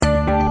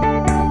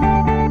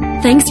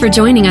Thanks for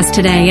joining us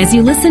today as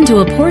you listen to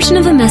a portion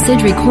of a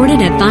message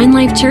recorded at Vine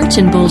Life Church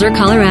in Boulder,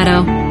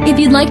 Colorado. If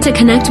you'd like to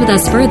connect with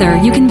us further,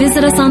 you can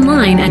visit us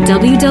online at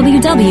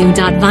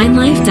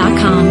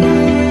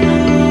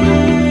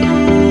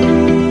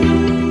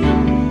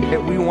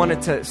www.vinelife.com. We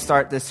wanted to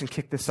start this and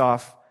kick this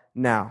off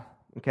now,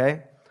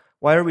 okay?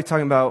 Why are we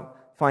talking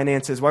about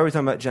finances? Why are we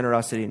talking about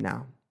generosity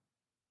now?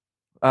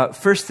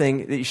 First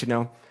thing that you should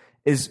know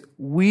is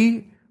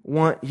we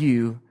want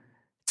you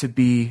to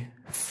be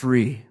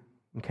free.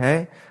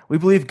 Okay? We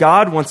believe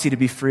God wants you to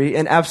be free,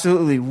 and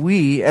absolutely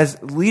we, as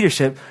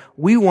leadership,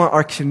 we want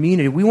our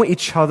community, we want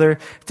each other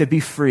to be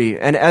free.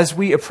 And as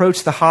we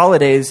approach the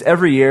holidays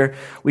every year,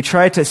 we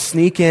try to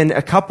sneak in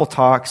a couple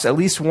talks, at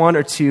least one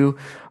or two,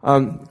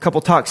 couple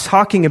talks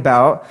talking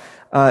about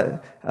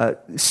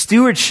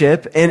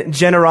stewardship and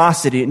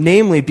generosity,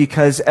 namely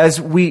because as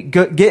we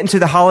get into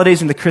the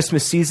holidays and the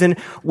Christmas season,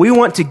 we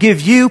want to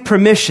give you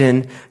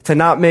permission to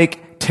not make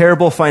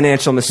terrible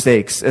financial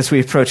mistakes as we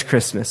approach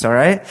Christmas, all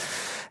right?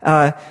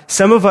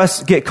 Some of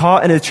us get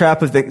caught in the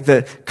trap of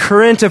the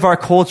current of our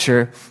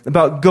culture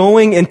about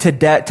going into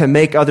debt to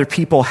make other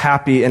people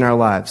happy in our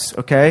lives,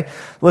 okay?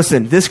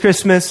 Listen, this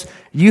Christmas,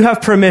 you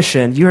have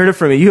permission, you heard it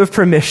from me, you have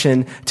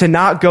permission to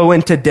not go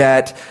into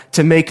debt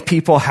to make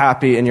people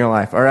happy in your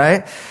life, all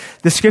right?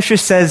 The scripture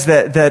says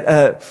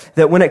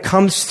that when it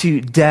comes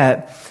to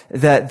debt,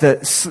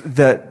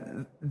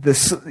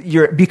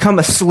 you become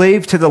a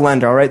slave to the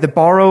lender, all right? The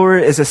borrower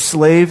is a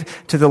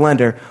slave to the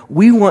lender.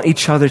 We want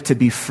each other to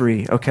be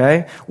free,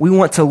 okay? We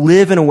want to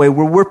live in a way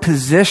where we're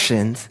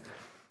positioned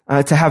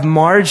to have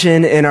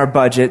margin in our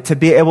budget, to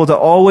be able to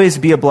always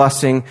be a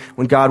blessing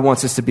when God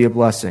wants us to be a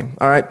blessing.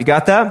 All right, you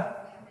got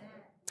that?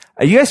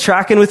 Are you guys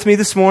tracking with me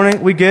this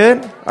morning? We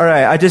good? All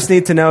right, I just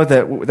need to know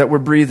that we're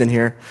breathing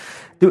here.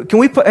 Can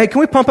we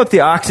pump up the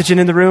oxygen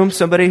in the room?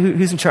 Somebody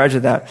who's in charge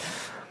of that?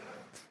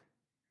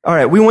 All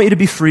right, we want you to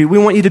be free. We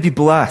want you to be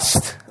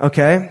blessed,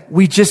 okay?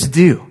 We just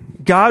do.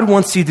 God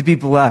wants you to be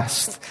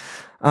blessed.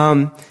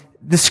 The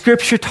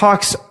scripture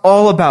talks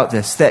all about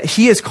this, that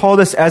he has called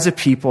us as a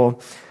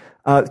people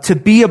to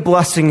be a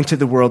blessing to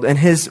the world. And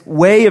his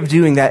way of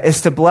doing that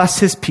is to bless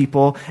his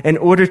people in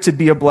order to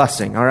be a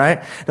blessing, all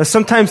right? Now,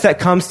 sometimes that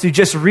comes through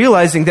just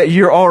realizing that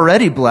you're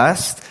already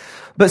blessed.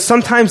 But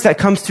sometimes that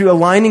comes through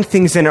aligning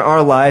things in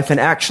our life and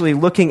actually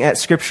looking at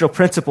scriptural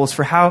principles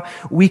for how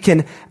we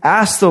can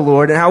ask the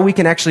Lord and how we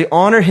can actually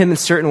honor him in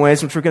certain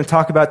ways, which we're going to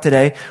talk about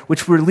today,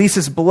 which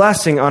releases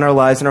blessing on our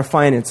lives and our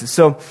finances.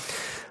 So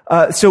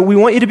we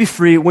want you to be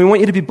free. We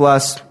want you to be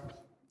blessed.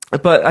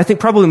 But I think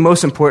probably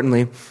most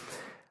importantly,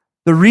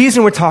 the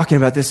reason we're talking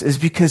about this is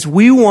because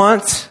we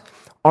want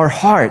our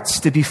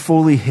hearts to be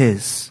fully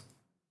his.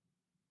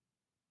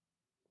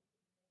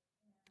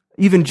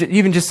 Even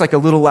just like a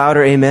little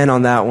louder amen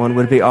on that one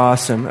would be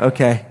awesome.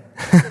 Okay.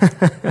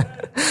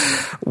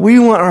 We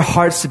want our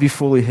hearts to be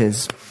fully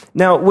his.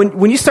 Now,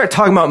 when you start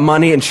talking about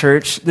money in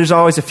church, there's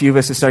always a few of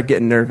us that start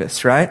getting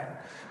nervous, right?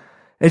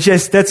 We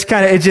just start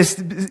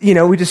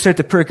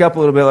to perk up a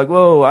little bit like,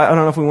 whoa, I don't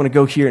know if we want to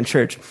go here in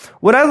church.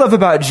 What I love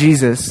about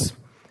Jesus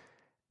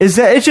is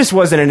that it just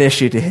wasn't an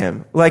issue to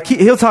him. Like,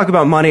 he'll talk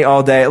about money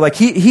all day. Like,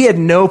 he had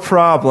no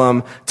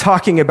problem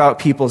talking about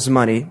people's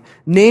money.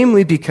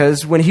 Namely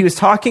because when he was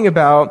talking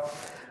about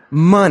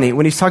money,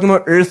 when he's talking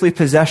about earthly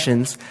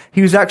possessions,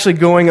 he was actually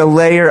going a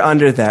layer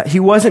under that.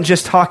 He wasn't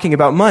just talking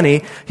about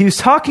money. He was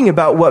talking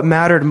about what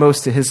mattered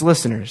most to his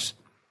listeners.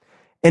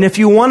 And if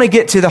you want to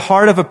get to the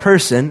heart of a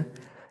person,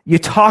 you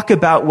talk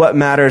about what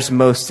matters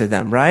most to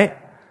them, right?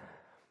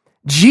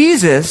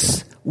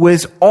 Jesus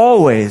was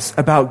always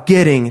about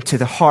getting to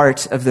the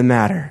heart of the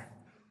matter.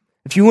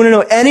 If you want to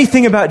know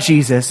anything about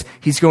Jesus,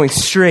 he's going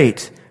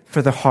straight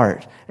for the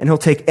heart, and he'll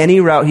take any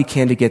route he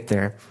can to get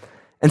there.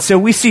 And so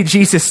we see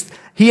Jesus,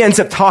 he ends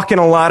up talking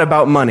a lot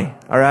about money,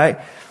 all right?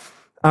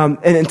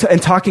 And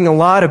talking a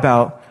lot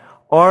about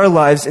our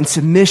lives in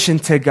submission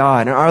to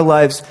God, and our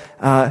lives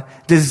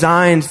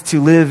designed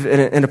to live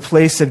in a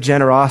place of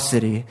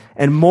generosity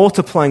and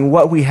multiplying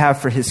what we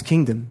have for his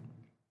kingdom.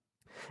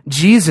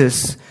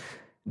 Jesus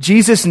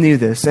knew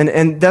this,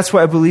 and that's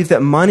why I believe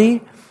that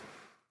money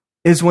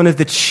is one of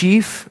the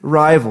chief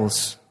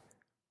rivals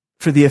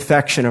for the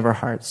affection of our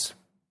hearts.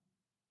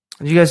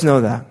 Do you guys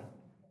know that?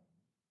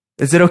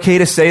 Is it okay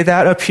to say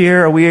that up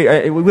here? We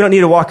don't need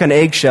to walk on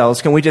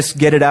eggshells. Can we just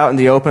get it out in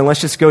the open?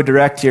 Let's just go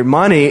direct here.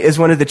 Money is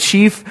one of the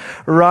chief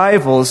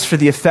rivals for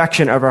the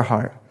affection of our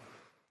heart.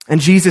 And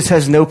Jesus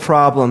has no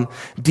problem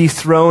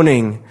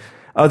dethroning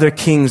other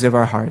kings of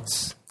our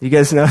hearts. You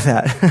guys know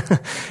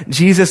that.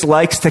 Jesus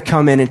likes to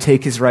come in and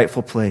take his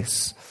rightful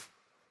place.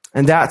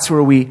 And that's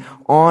where we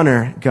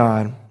honor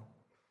God.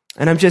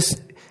 And I'm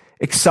just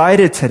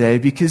excited today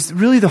because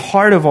really the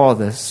heart of all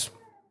this,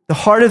 the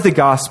heart of the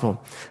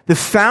gospel, the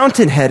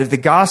fountainhead of the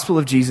gospel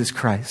of Jesus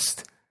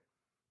Christ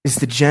is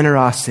the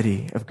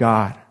generosity of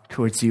God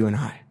towards you and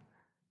I.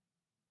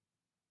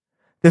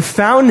 The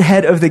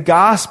fountainhead of the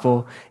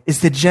gospel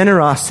is the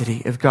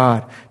generosity of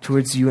God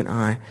towards you and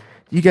I.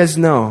 You guys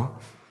know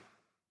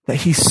that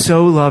he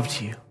so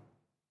loved you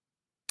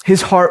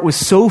His heart was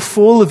so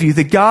full of you.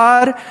 The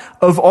God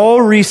of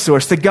all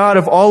resource, the God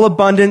of all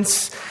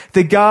abundance,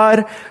 the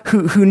God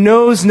who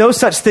knows no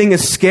such thing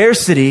as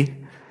scarcity,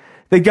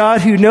 the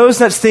God who knows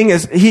such thing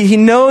as, he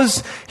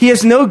knows he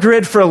has no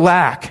grid for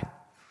lack.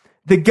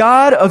 The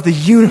God of the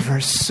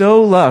universe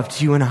so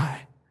loved you and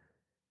I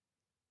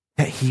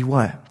that he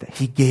what? That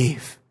he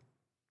gave.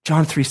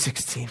 John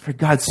 3:16, for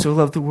God so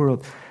loved the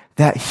world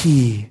that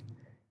he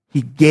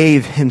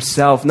gave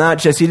himself. Not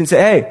just, he didn't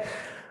say, hey,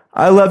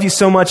 I love you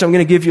so much, I'm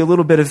going to give you a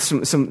little bit of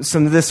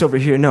some of this over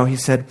here. No, he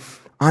said,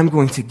 I'm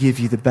going to give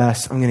you the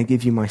best. I'm going to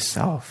give you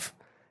myself.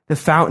 The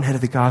fountainhead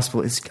of the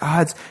gospel is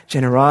God's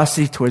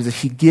generosity towards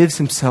us. He gives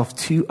himself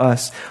to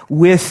us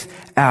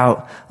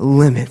without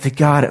limit. The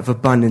God of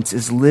abundance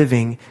is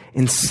living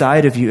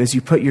inside of you as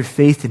you put your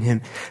faith in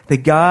him. The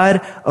God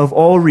of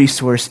all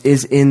resource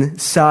is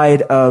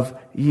inside of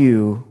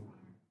you.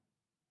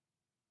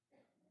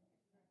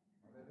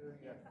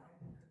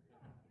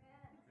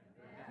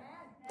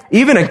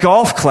 Even a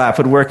golf clap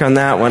would work on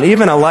that one.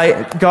 Even a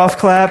light golf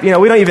clap. We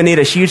don't even need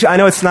a huge, I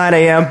know it's 9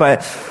 a.m.,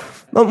 but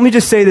let me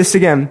just say this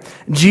again.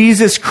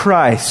 Jesus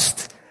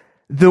Christ,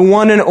 the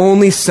one and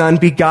only Son,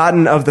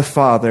 begotten of the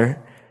Father,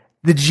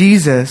 the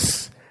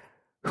Jesus,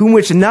 whom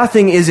which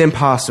nothing is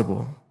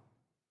impossible,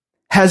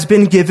 has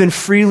been given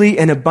freely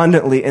and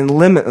abundantly and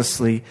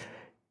limitlessly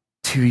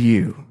to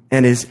you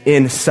and is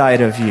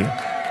inside of you.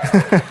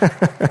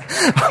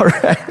 All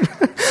right.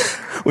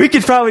 We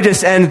could probably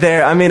just end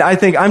there. I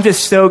think I'm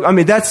just stoked.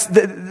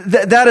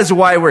 That is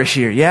why we're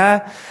here,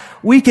 yeah?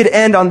 We could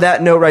end on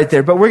that note right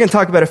there, but we're going to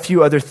talk about a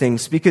few other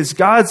things because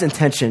God's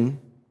intention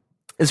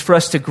is for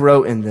us to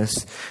grow in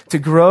this, to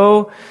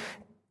grow,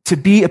 to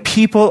be a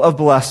people of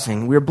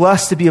blessing. We're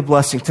blessed to be a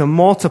blessing, to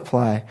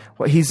multiply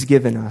what he's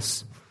given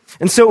us.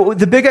 And so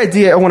the big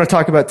idea I want to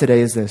talk about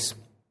today is this.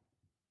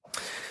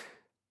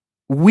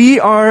 We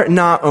are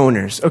not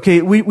owners,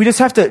 okay? We just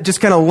have to just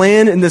kind of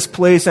land in this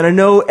place, and I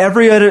know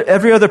every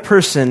other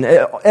person,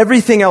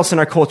 everything else in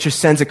our culture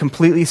sends a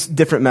completely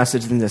different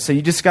message than this, so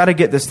you just got to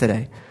get this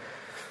today.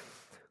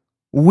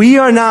 We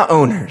are not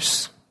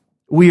owners.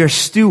 We are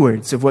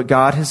stewards of what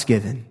God has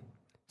given.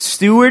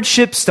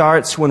 Stewardship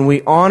starts when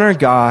we honor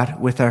God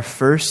with our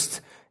first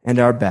and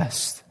our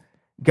best.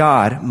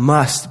 God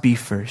must be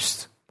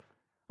first.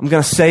 I'm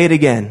going to say it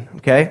again,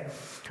 okay?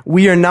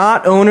 We are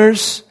not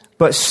owners,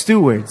 but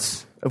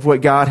stewards of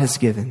what God has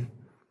given.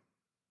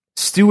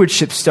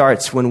 Stewardship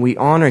starts when we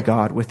honor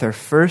God with our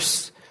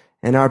first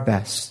and our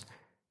best.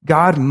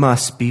 God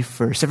must be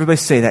first. Everybody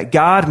say that.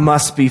 God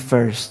must be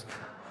first.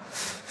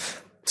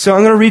 So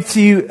I'm going to read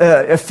to you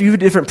a few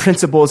different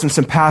principles and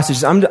some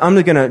passages. I'm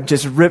going to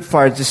just rip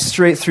fire just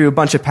straight through a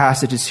bunch of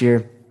passages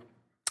here.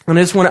 And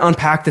I just want to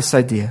unpack this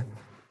idea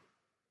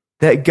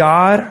that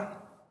God,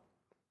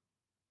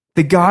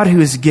 the God who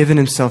has given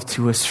himself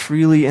to us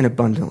freely and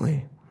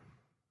abundantly,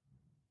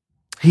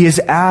 he has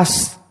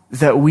asked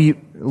that we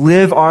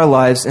live our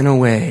lives in a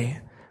way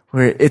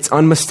where it's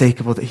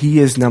unmistakable that he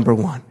is number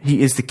one.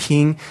 He is the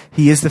king.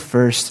 He is the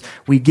first.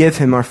 We give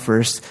him our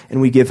first and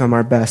we give him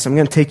our best. I'm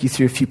going to take you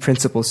through a few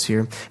principles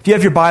here. If you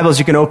have your Bibles,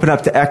 you can open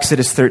up to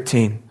Exodus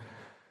 13.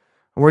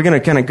 We're going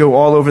to kind of go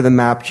all over the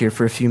map here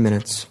for a few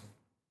minutes.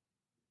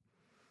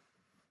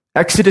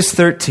 Exodus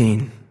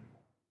 13.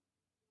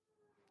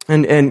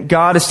 And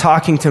God is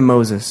talking to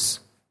Moses.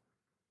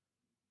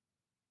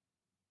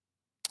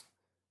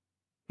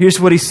 Here's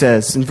what he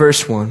says in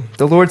verse 1.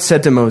 The Lord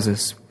said to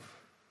Moses,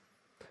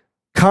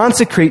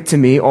 consecrate to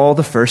me all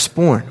the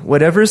firstborn.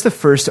 Whatever is the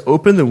first to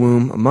open the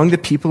womb among the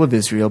people of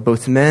Israel,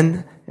 both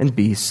men and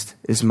beast,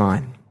 is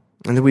mine.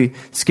 And then we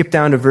skip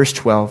down to verse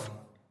 12.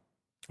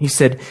 He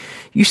said,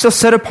 you shall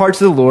set apart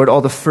to the Lord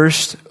all that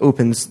first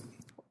opens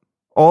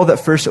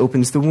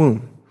the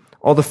womb.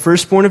 All the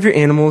firstborn of your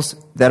animals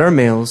that are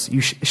males, you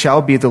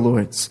shall be the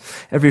Lord's.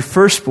 Every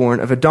firstborn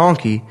of a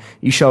donkey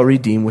you shall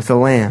redeem with a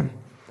lamb.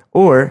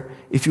 Or,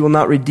 if you will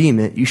not redeem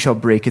it, you shall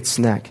break its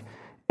neck.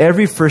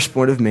 Every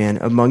firstborn of man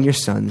among your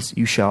sons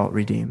you shall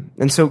redeem.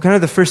 And so kind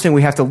of the first thing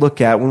we have to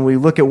look at when we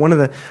look at one of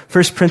the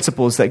first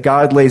principles that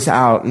God lays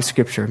out in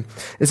Scripture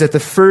is that the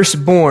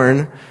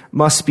firstborn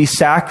must be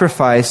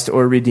sacrificed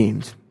or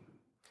redeemed.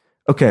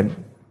 Okay,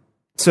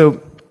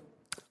 so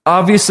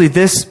obviously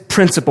this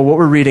principle, what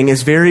we're reading,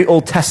 is very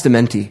Old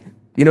Testament-y.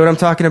 You know what I'm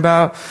talking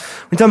about?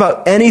 We're talking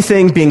about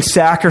anything being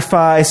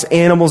sacrificed,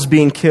 animals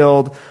being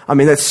killed.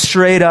 That's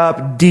straight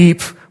up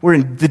deep. We're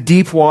in the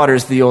deep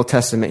waters of the Old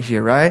Testament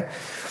here, right?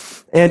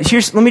 And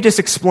let me just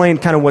explain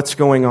kind of what's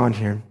going on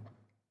here.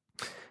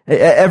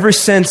 Ever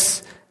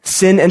since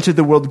sin entered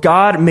the world,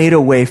 God made a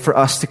way for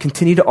us to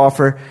continue to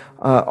offer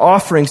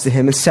offerings to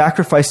him and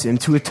sacrifice to him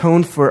to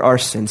atone for our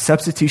sins,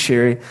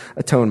 substitutionary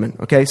atonement.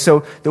 Okay,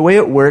 so the way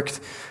it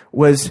worked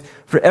was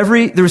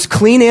there was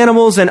clean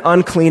animals and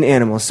unclean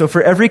animals. So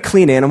for every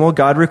clean animal,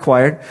 God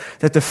required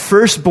that the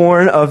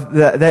firstborn of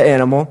that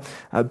animal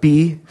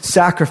be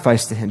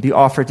sacrificed to him, be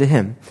offered to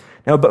him.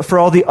 Now, but for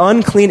all the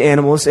unclean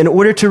animals, in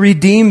order to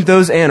redeem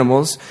those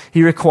animals,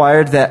 he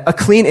required that a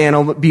clean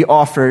animal be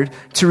offered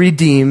to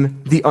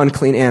redeem the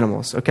unclean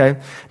animals, okay?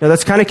 Now,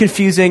 that's kind of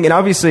confusing, and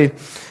obviously,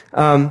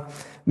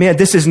 man,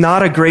 this is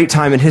not a great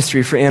time in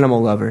history for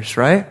animal lovers,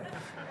 right?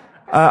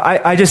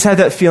 I just had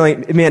that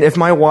feeling, man, if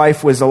my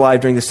wife was alive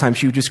during this time,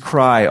 she would just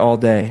cry all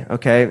day,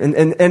 okay?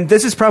 And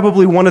this is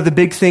probably one of the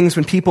big things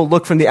when people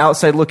look from the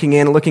outside looking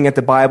in and looking at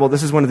the Bible.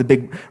 This is one of the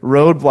big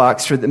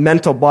roadblocks for the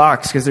mental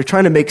blocks because they're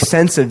trying to make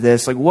sense of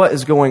this. Like, what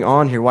is going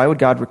on here? Why would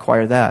God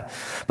require that?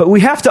 But we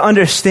have to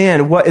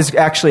understand what is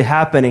actually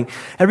happening.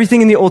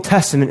 Everything in the Old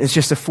Testament is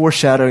just a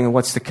foreshadowing of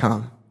what's to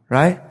come,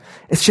 right?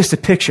 It's just a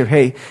picture.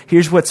 Hey,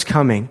 here's what's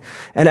coming.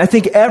 And I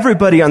think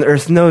everybody on the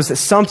earth knows that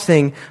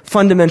something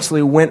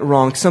fundamentally went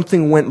wrong,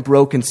 something went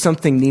broken,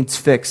 something needs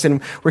fixed.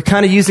 And we're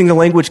kind of using the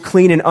language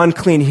clean and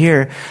unclean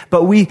here.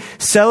 But we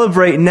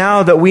celebrate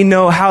now that we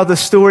know how the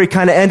story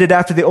kind of ended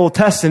after the Old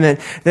Testament,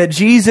 that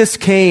Jesus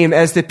came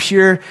as the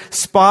pure,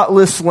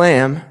 spotless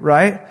lamb,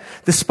 right?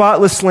 The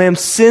spotless lamb,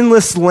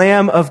 sinless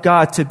lamb of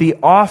God to be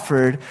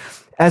offered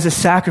as a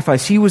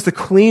sacrifice. He was the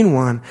clean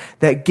one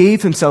that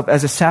gave himself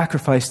as a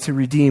sacrifice to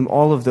redeem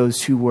all of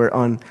those who were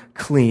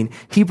unclean.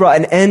 He brought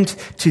an end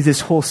to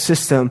this whole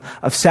system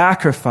of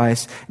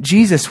sacrifice.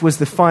 Jesus was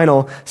the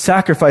final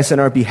sacrifice on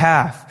our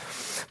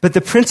behalf. But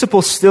the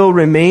principle still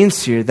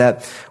remains here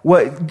that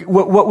what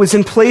was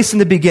in place in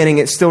the beginning,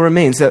 it still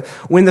remains. That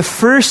when the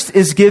first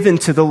is given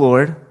to the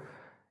Lord,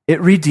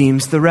 it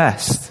redeems the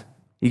rest.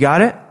 You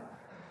got it?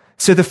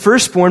 So the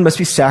firstborn must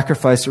be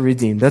sacrificed or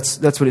redeemed. That's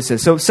what it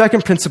says. So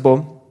second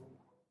principle,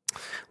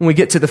 when we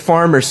get to the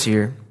farmers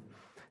here,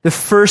 the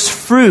first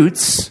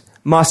fruits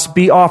must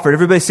be offered.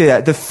 Everybody say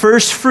that. The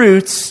first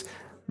fruits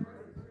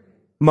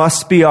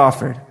must be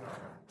offered.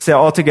 Say it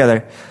all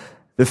together.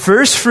 The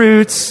first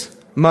fruits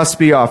must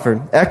be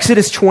offered.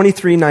 Exodus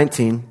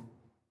 23:19.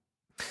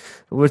 The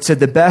Lord said,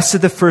 the best of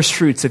the first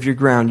fruits of your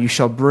ground you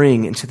shall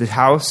bring into the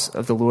house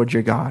of the Lord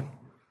your God.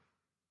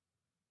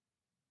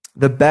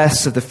 The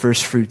best of the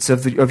first fruits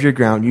of your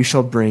ground you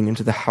shall bring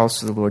into the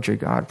house of the Lord your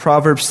God.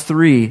 Proverbs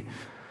 3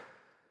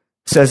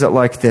 says it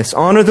like this: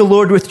 honor the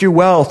Lord with your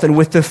wealth and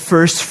with the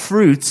first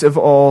fruits of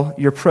all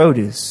your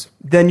produce.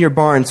 Then your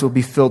barns will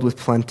be filled with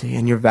plenty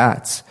and your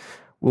vats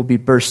will be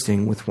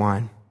bursting with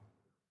wine.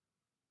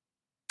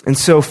 And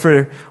so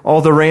for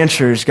all the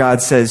ranchers,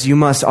 God says, you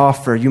must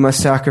offer, you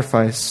must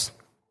sacrifice.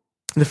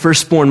 The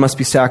firstborn must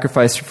be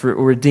sacrificed or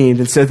redeemed.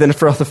 And so then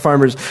for all the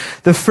farmers,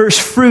 the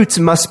first fruits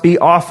must be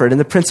offered.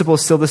 And the principle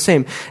is still the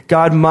same.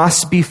 God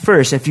must be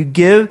first. If you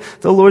give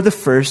the Lord the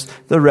first,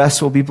 the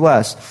rest will be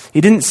blessed.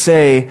 He didn't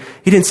say,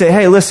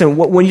 hey, listen,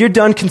 when you're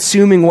done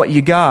consuming what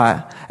you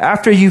got,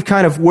 after you've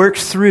kind of worked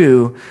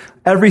through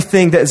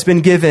everything that has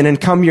been given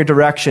and come your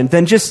direction,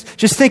 then just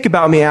think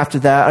about me after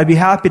that. I'd be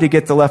happy to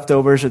get the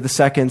leftovers or the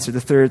seconds or the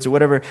thirds or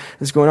whatever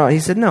is going on. He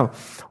said, no,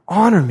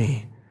 honor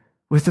me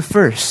with the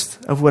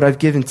first of what I've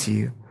given to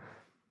you.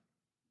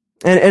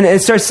 And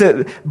it starts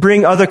to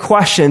bring other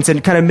questions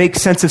and kind of make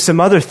sense of some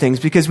other things,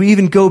 because we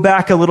even go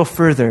back a little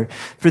further.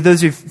 For those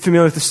of you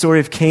familiar with the story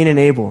of Cain and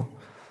Abel,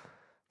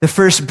 the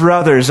first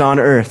brothers on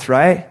earth,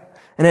 right?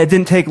 And it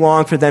didn't take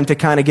long for them to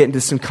kind of get into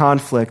some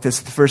conflict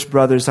as the first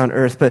brothers on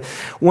earth. But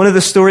one of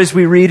the stories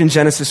we read in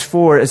Genesis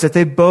 4 is that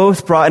they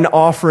both brought an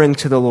offering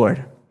to the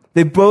Lord.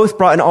 They both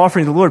brought an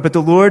offering to the Lord, but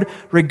the Lord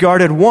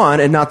regarded one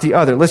and not the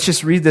other. Let's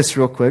just read this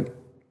real quick.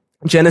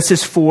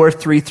 Genesis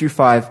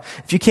 4:3-5.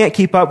 If you can't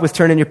keep up with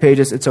turning your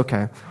pages, it's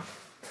okay.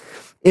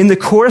 In the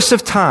course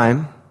of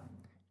time,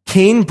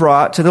 Cain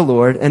brought to the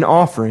Lord an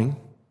offering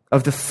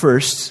of the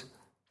first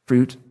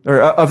fruit,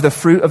 or of the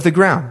fruit of the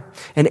ground.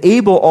 And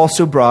Abel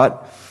also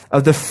brought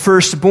of the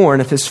firstborn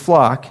of his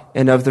flock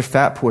and of their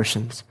fat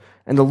portions.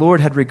 And the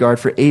Lord had regard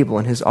for Abel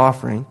and his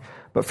offering,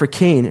 but for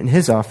Cain and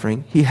his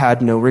offering, he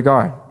had no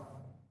regard.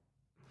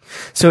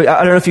 So I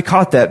don't know if you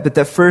caught that, but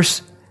that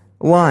first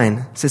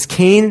line says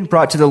Cain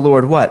brought to the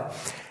Lord what?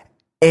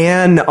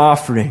 An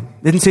offering.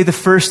 Didn't say the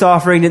first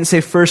offering, didn't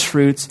say first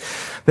fruits,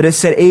 but it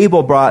said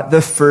Abel brought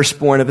the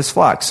firstborn of his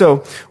flock.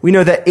 So we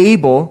know that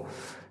Abel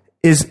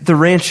is the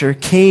rancher,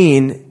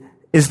 Cain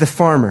is the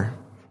farmer.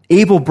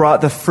 Abel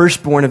brought the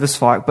firstborn of his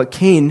flock, but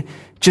Cain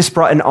just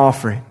brought an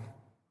offering.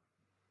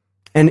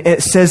 And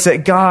it says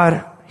that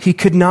God, he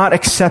could not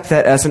accept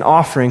that as an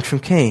offering from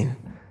Cain.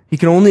 He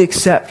can only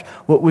accept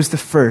what was the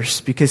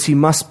first because he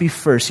must be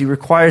first. He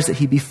requires that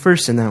he be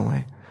first in that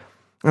way.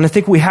 And I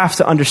think we have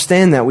to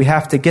understand that. We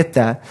have to get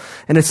that.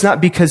 And it's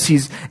not because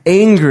he's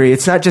angry.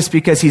 It's not just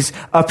because he's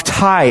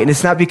uptight. And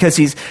it's not because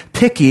he's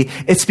picky.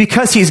 It's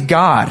because he's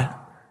God.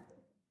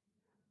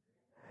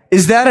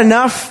 Is that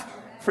enough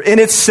in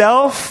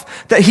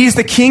itself that he's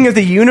the king of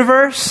the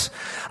universe?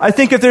 I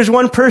think if there's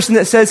one person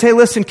that says, hey,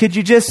 listen, could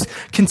you just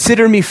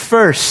consider me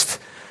first?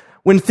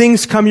 When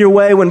things come your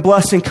way, when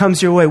blessing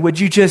comes your way, would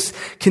you just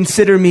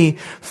consider me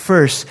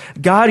first?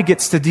 God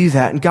gets to do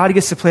that, and God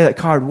gets to play that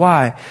card.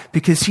 Why?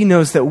 Because he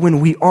knows that when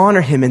we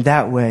honor him in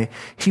that way,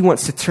 he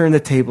wants to turn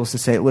the tables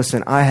and say,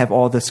 listen, I have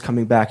all this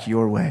coming back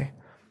your way.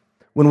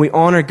 When we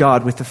honor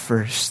God with the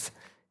first,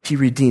 he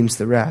redeems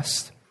the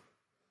rest.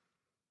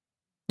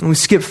 And we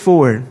skip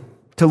forward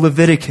to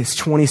Leviticus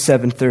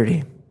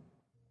 27:30.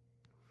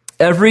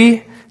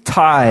 Every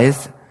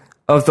tithe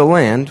of the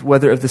land,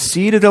 whether of the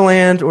seed of the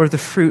land or of the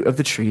fruit of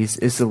the trees,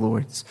 is the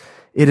Lord's.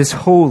 It is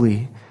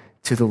holy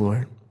to the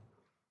Lord.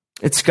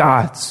 It's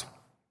God's.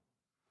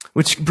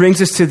 Which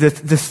brings us to the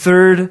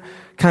third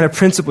kind of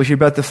principle here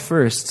about the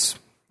firsts.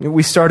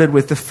 We started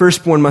with the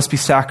firstborn must be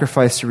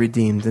sacrificed or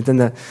redeemed, and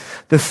then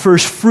the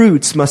first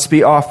fruits must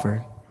be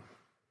offered.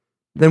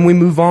 Then we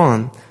move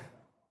on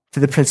to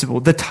the principle,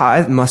 the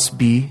tithe must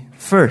be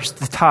first.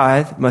 The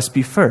tithe must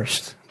be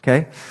first,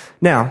 okay?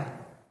 Now,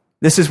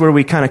 this is where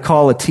we kind of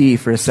call a T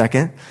for a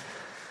second,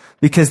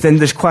 because then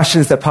there's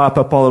questions that pop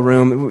up all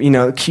around.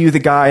 Cue the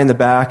guy in the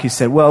back who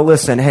said, well,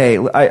 listen, hey,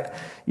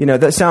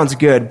 that sounds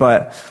good,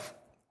 but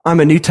I'm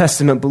a New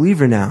Testament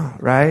believer now,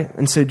 right?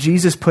 And so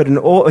Jesus put an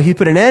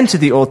end to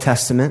the Old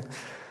Testament.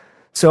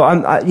 So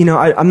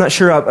I'm not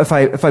sure if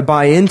I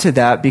buy into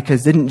that,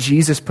 because didn't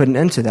Jesus put an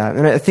end to that?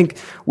 And I think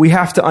we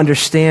have to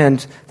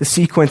understand the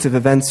sequence of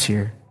events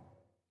here.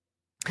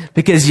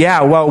 Because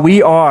while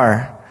we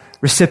are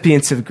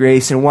recipients of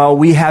grace, and while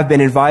we have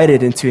been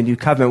invited into a new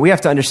covenant, we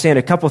have to understand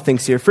a couple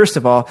things here. First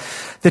of all,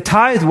 the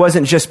tithe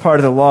wasn't just part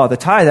of the law. The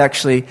tithe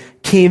actually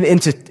came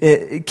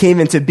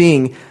into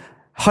being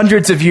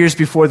hundreds of years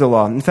before the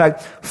law. In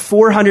fact,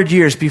 400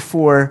 years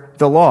before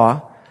the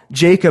law,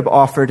 Jacob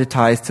offered a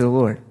tithe to the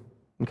Lord.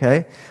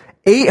 Okay?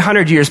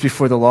 800 years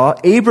before the law,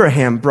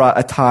 Abraham brought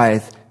a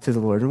tithe to the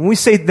Lord. When we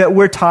say that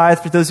word tithe,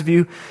 for those of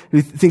you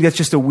who think that's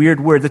just a weird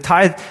word, the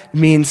tithe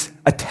means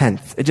a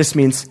tenth. It just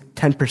means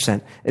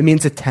 10%. It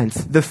means a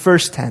tenth, the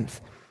first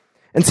tenth.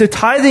 And so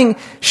tithing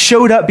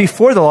showed up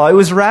before the law. It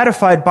was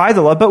ratified by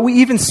the law, but we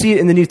even see it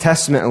in the New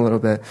Testament a little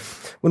bit.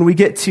 When we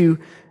get to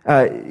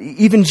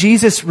even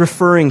Jesus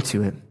referring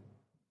to it.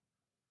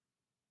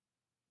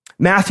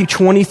 Matthew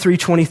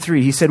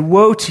 23:23, he said,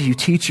 "Woe to you,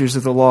 teachers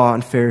of the law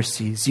and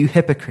Pharisees, you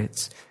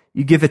hypocrites!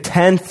 You give a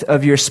tenth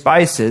of your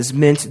spices,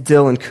 mint,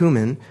 dill, and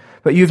cumin,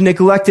 but you've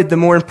neglected the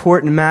more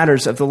important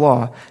matters of the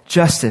law,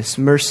 justice,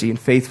 mercy, and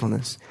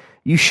faithfulness.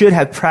 You should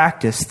have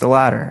practiced the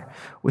latter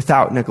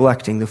without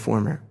neglecting the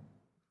former."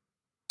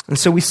 And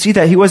so we see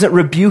that he wasn't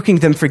rebuking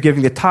them for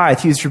giving the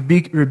tithe. He was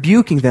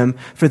rebuking them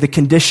for the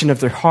condition of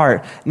their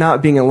heart,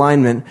 not being in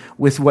alignment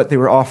with what they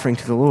were offering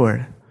to the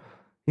Lord.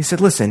 He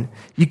said, listen,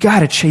 you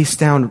got to chase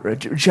down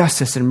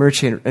justice and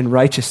mercy and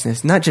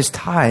righteousness, not just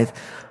tithe,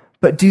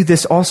 but do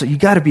this also. You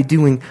got to be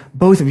doing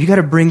both of them. You got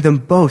to bring them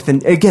both.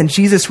 And again,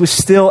 Jesus was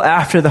still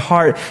after the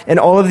heart and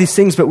all of these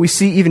things, but we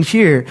see even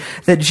here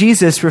that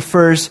Jesus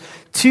refers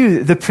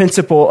to the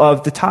principle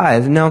of the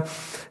tithe. Now,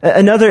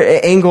 another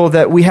angle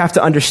that we have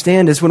to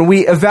understand is when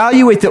we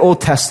evaluate the Old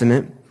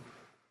Testament,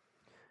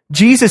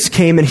 Jesus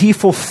came and he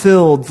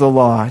fulfilled the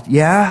law.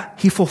 Yeah,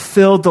 he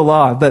fulfilled the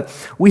law. But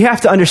we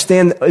have to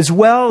understand as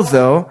well,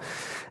 though,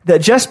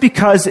 that just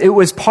because it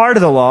was part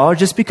of the law,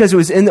 just because it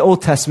was in the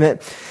Old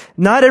Testament,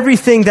 not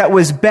everything that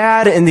was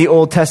bad in the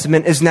Old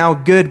Testament is now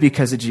good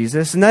because of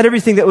Jesus. And not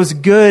everything that was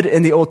good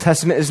in the Old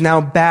Testament is now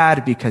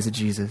bad because of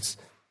Jesus.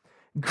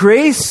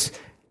 Grace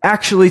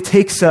actually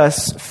takes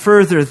us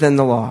further than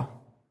the law.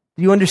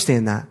 Do you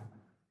understand that?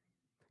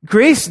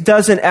 Grace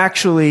doesn't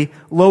actually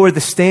lower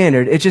the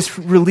standard. It just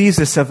relieves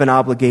us of an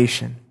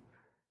obligation.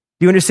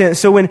 Do you understand?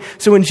 So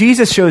when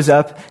Jesus shows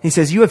up, he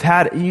says, you have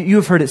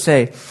heard it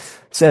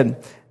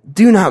said,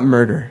 do not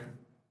murder.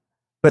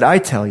 But I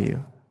tell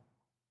you,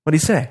 what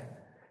did he say?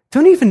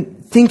 Don't even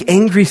think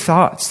angry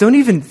thoughts. Don't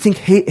even think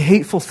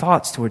hateful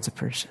thoughts towards a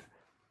person.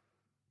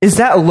 Is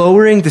that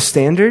lowering the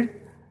standard?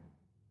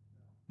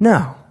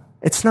 No,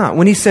 it's not.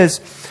 When he says,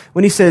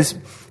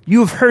 you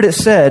have heard it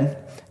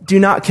said, do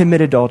not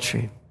commit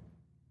adultery.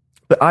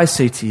 But I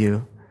say to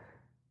you,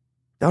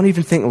 don't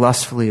even think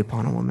lustfully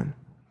upon a woman.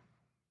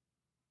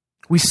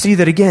 We see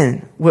that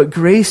again, what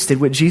grace did,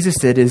 what Jesus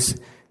did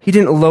is he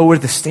didn't lower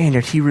the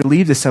standard. He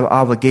relieved us of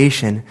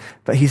obligation,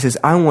 but he says,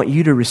 I want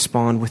you to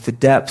respond with the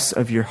depths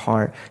of your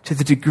heart. To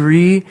the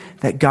degree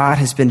that God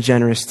has been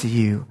generous to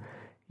you,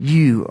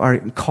 you are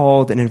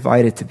called and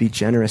invited to be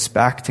generous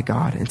back to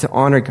God and to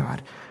honor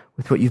God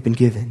with what you've been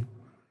given.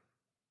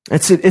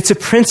 It's a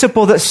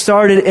principle that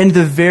started in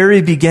the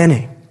very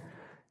beginning.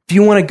 If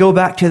you want to go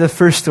back to the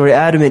first story,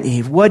 Adam and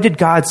Eve, what did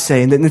God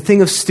say? And the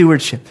thing of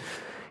stewardship,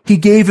 he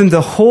gave them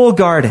the whole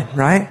garden,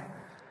 right?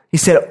 He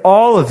said,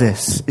 all of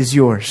this is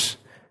yours.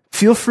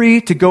 Feel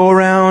free to go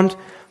around,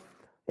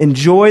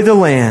 enjoy the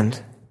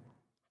land.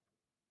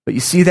 But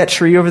you see that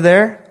tree over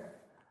there?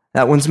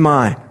 That one's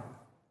mine.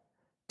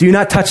 Do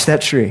not touch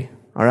that tree,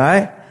 all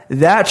right?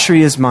 That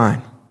tree is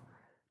mine.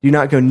 Do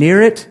not go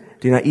near it.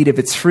 Do not eat of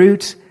its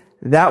fruit.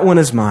 That one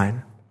is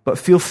mine. But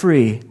feel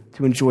free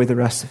to enjoy the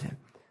rest of it.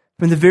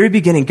 From the very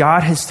beginning,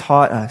 God has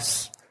taught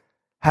us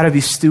how to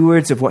be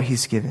stewards of what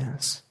he's given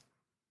us.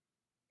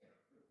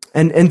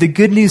 And the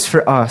good news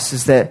for us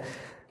is that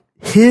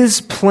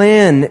his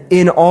plan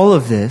in all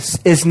of this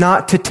is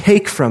not to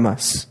take from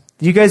us.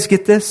 Do you guys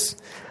get this?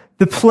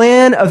 The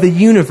plan of the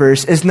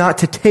universe is not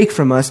to take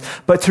from us,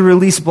 but to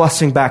release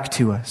blessing back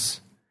to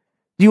us.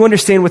 Do you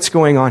understand what's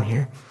going on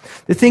here?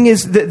 The thing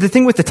is, the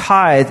thing with the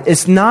tithe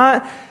is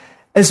not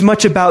as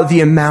much about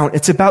the amount.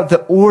 It's about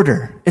the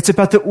order. It's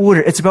about the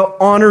order. It's about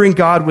honoring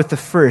God with the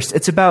first.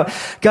 It's about,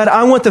 God,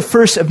 I want the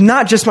first of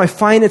not just my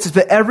finances,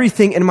 but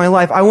everything in my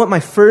life. I want my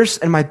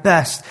first and my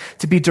best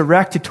to be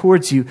directed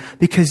towards you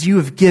because you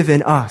have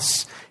given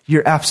us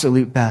your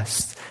absolute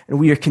best. And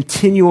we are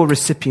continual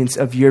recipients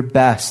of your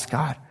best,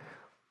 God.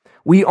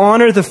 We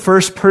honor the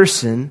first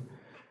person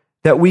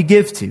that we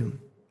give to.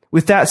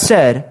 With that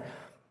said,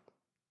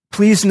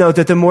 please note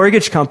that the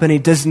mortgage company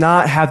does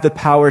not have the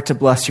power to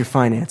bless your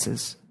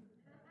finances.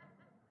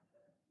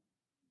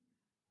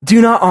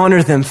 Do not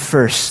honor them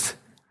first.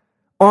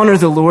 Honor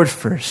the Lord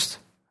first.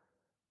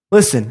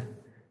 Listen,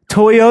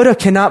 Toyota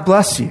cannot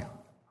bless you,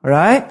 all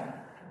right?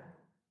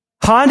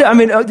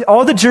 Honda,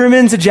 all the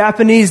Germans, the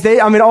Japanese,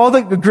 all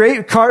the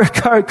great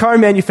car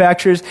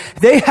manufacturers,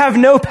 they have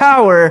no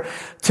power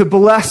to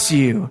bless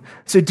you.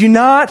 So do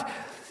not,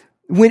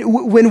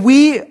 when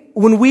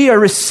we are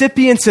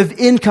recipients of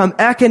income,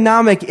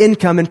 economic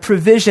income and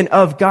provision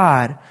of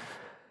God,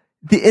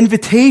 the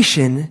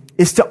invitation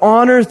is to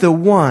honor the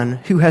one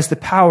who has the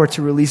power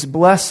to release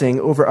blessing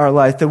over our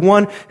life, the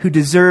one who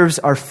deserves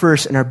our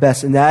first and our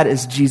best, and that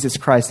is Jesus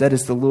Christ. That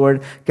is the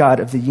Lord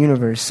God of the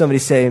universe. Somebody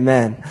say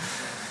amen.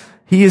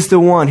 He is the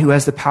one who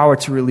has the power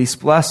to release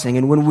blessing.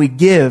 And when we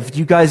give,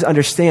 you guys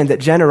understand that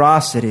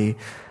generosity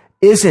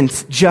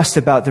isn't just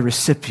about the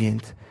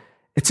recipient.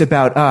 It's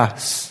about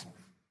us.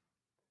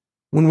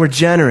 When we're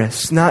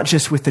generous, not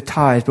just with the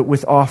tithe, but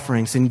with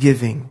offerings and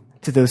giving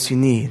to those who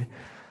need,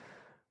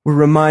 we're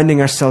reminding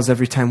ourselves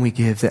every time we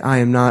give that I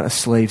am not a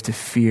slave to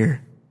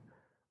fear.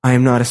 I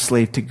am not a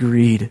slave to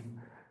greed.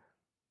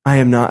 I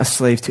am not a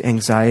slave to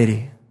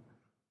anxiety.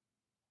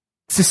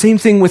 It's the same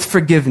thing with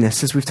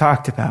forgiveness, as we've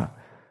talked about.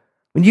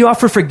 When you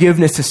offer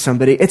forgiveness to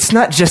somebody, it's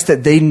not just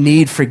that they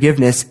need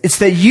forgiveness, it's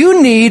that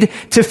you need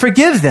to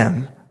forgive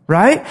them,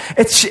 right?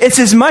 It's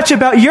as much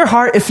about your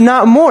heart, if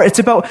not more. It's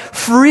about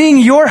freeing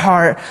your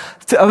heart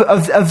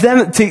of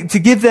them, to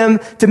give them,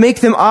 to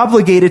make them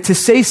obligated to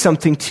say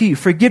something to you.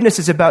 Forgiveness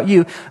is about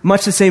you,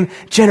 much the same.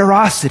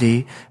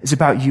 Generosity is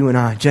about you and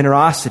I.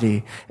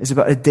 Generosity is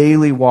about a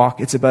daily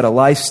walk. It's about a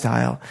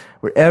lifestyle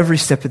where every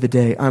step of the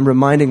day I'm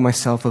reminding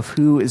myself of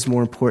who is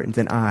more important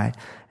than I.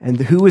 And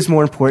who is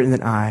more important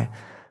than I?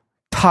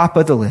 Top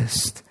of the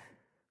list,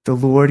 the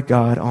Lord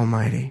God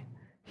Almighty.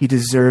 He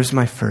deserves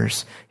my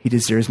first. He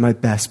deserves my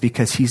best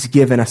because he's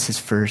given us his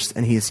first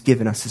and he has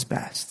given us his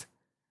best.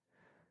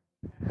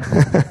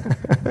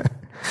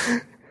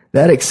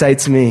 That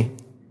excites me.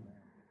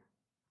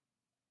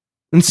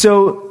 And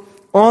so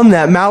on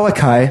that,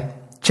 Malachi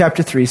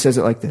chapter 3 says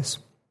it like this.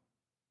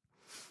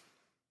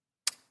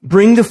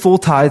 Bring the full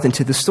tithe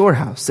into the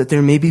storehouse, that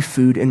there may be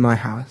food in my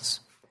house.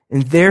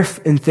 And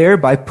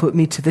thereby put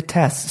me to the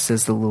test,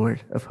 says the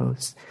Lord of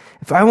hosts.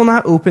 If I will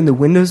not open the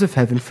windows of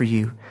heaven for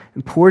you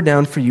and pour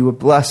down for you a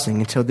blessing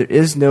until there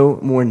is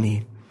no more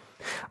need,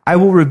 I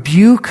will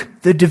rebuke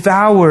the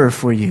devourer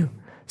for you,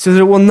 so that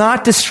it will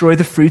not destroy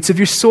the fruits of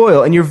your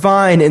soil, and your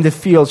vine in the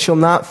field shall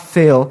not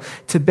fail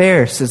to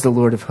bear, says the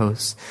Lord of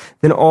hosts.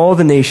 Then all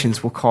the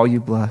nations will call you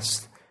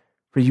blessed,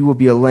 for you will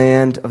be a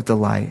land of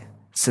delight,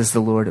 says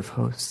the Lord of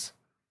hosts.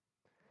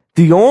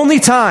 The only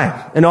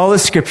time in all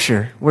of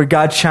Scripture where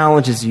God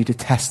challenges you to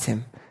test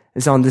him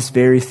is on this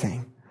very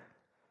thing.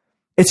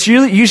 It's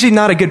usually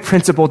not a good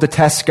principle to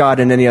test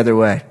God in any other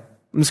way.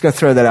 I'm just going to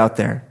throw that out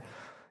there.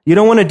 You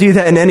don't want to do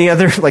that in any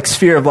other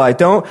sphere of life.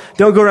 Don't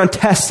go around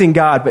testing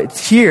God. But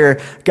here,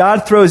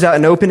 God throws out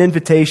an open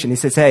invitation. He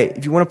says, hey,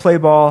 if you want to play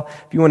ball,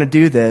 if you want to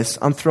do this,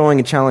 I'm throwing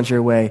a challenge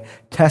your way.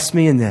 Test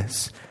me in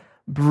this.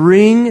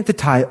 Bring the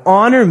tithe.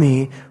 Honor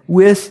me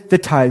with the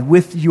tithe,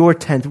 with your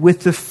tenth,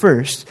 with the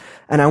first.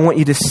 And I want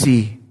you to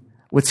see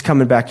what's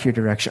coming back your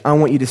direction. I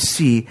want you to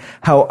see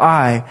how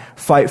I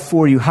fight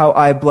for you, how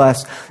I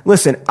bless.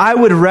 Listen, I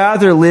would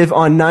rather live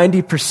on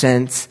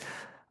 90%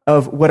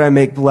 of what I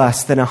make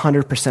blessed than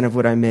 100% of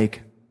what I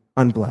make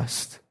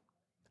unblessed.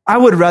 I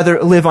would rather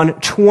live on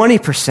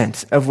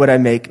 20% of what I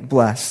make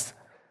blessed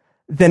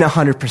than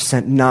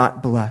 100%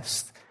 not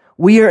blessed.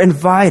 We are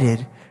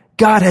invited.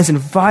 God has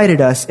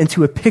invited us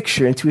into a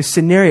picture, into a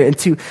scenario,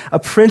 into a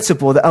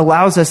principle that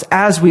allows us,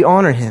 as we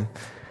honor him,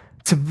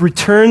 to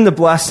return the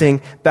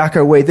blessing back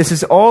our way. This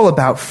is all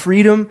about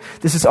freedom.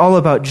 This is all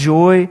about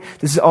joy.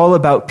 This is all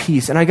about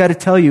peace. And I got to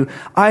tell you,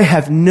 I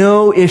have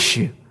no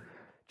issue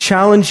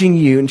challenging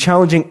you and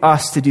challenging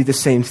us to do the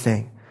same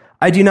thing.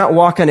 I do not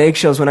walk on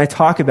eggshells when I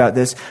talk about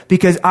this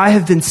because I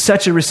have been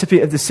such a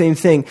recipient of the same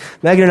thing.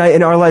 Megan and I,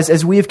 in our lives,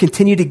 as we have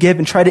continued to give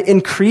and try to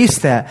increase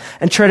that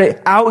and try to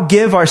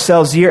outgive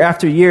ourselves year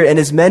after year in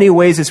as many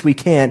ways as we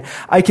can,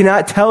 I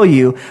cannot tell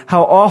you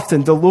how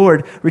often the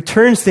Lord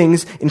returns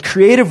things in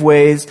creative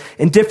ways,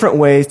 in different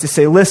ways to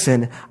say,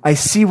 listen, I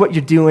see what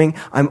you're doing.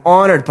 I'm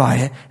honored by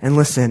it. And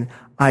listen,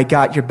 I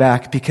got your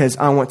back because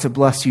I want to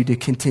bless you to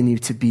continue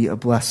to be a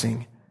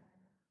blessing.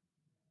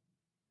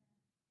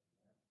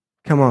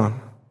 Come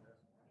on.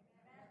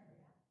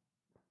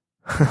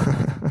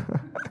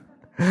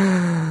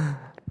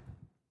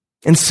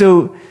 And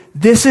so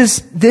this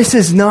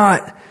is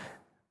not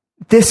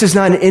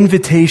an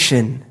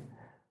invitation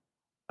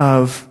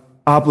of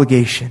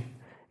obligation.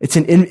 It's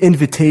an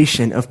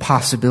invitation of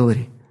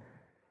possibility.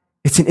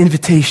 It's an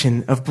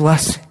invitation of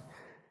blessing.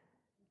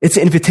 It's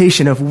an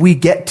invitation of we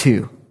get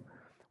to.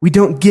 We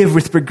don't give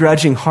with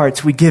begrudging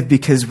hearts. We give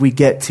because we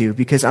get to,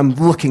 because I'm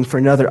looking for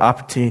another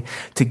opportunity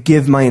to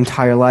give my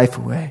entire life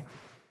away.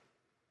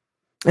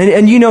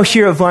 And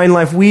here at Vine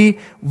Life, we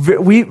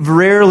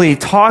rarely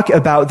talk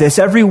about this.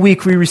 Every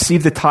week we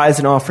receive the tithes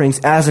and offerings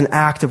as an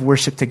act of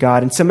worship to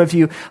God. And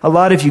a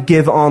lot of you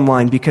give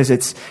online because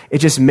it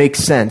just makes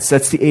sense.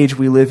 That's the age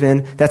we live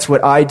in. That's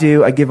what I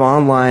do. I give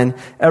online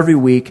every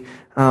week.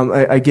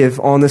 I give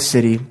on the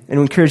city, and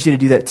we encourage you to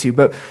do that too.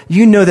 But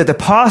you know that the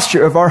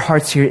posture of our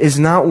hearts here is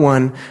not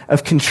one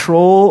of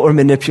control or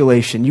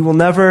manipulation. You will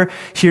never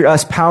hear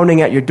us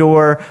pounding at your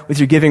door with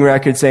your giving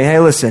record saying, "Hey,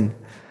 listen,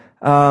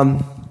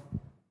 what's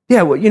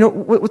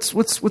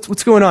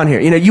going on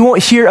here?" You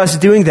won't hear us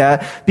doing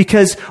that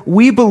because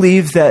we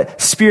believe that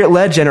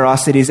Spirit-led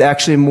generosity is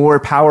actually more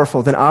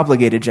powerful than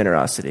obligated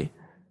generosity.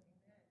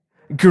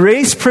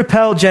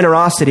 Grace-propelled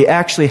generosity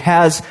actually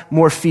has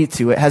more feet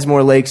to it, has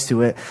more legs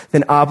to it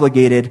than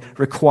obligated,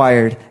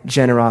 required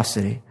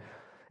generosity.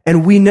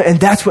 And we know, and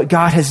that's what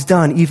God has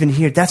done even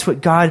here. That's what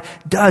God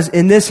does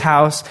in this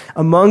house,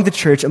 among the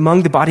church,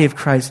 among the body of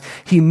Christ.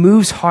 He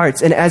moves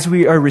hearts, and as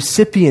we are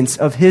recipients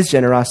of His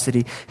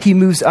generosity, He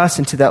moves us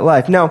into that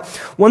life. Now,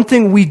 one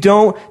thing we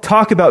don't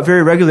talk about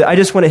very regularly, I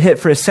just want to hit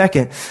for a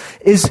second,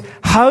 is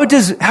how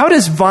does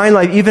Vine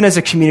Life, even as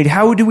a community,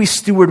 how do we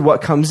steward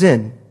what comes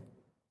in?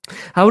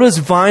 How does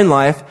Vine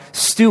Life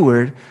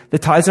steward the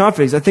tithes and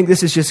offerings? I think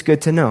this is just good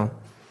to know.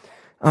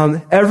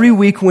 Every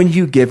week when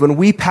you give, when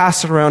we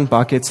pass around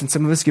buckets, and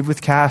some of us give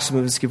with cash, some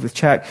of us give with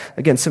check,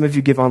 again, some of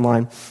you give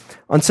online.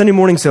 On Sunday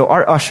mornings, though,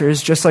 our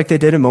ushers, just like they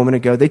did a moment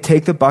ago, they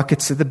take the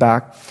buckets to the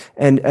back,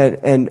 and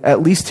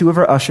at least two of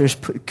our ushers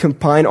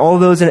combine all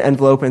of those in an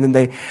envelope, and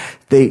then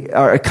they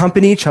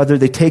accompany each other.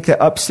 They take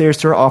that upstairs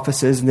to our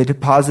offices, and they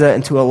deposit that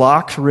into a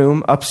locked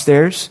room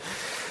upstairs,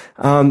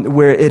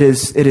 where it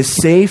is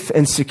safe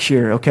and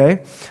secure,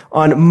 okay?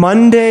 On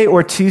Monday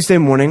or Tuesday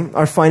morning,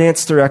 our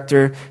finance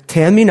director,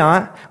 Tammy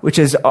Knott,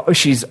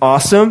 she's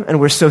awesome, and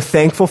we're so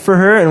thankful for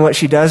her and what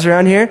she does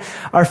around here.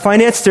 Our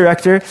finance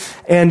director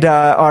and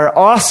our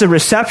awesome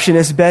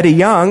receptionist, Betty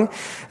Young,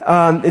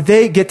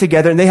 they get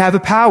together and they have a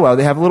powwow.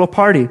 They have a little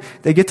party.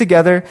 They get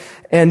together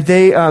and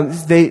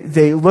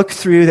they look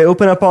through, they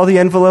open up all the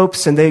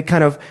envelopes, and they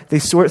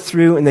sort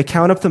through and they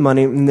count up the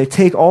money, and they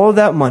take all of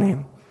that money.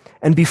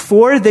 And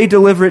before they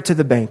deliver it to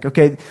the bank,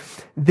 okay,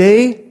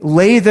 they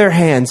lay their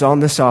hands on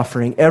this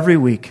offering every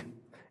week,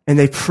 and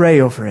they pray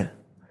over it.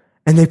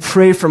 And they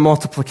pray for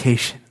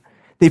multiplication.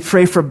 They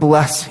pray for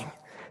blessing.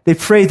 They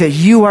pray that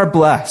you are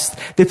blessed.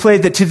 They pray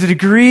that to the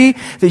degree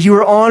that you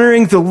are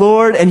honoring the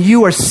Lord and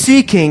you are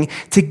seeking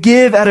to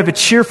give out of a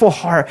cheerful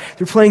heart,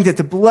 they're praying that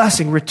the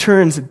blessing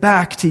returns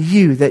back to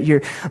you, that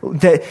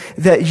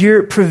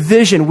your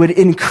provision would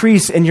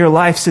increase in your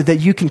life so that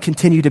you can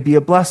continue to be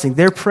a blessing.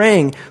 They're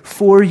praying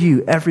for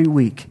you every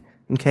week.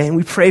 Okay? And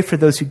we pray for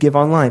those who give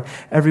online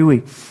every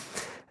week.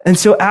 And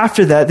so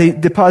after that, they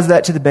deposit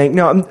that to the bank.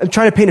 Now, I'm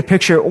trying to paint a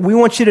picture. We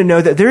want you to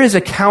know that there is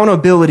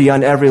accountability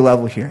on every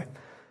level here.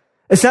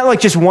 It's not like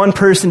just one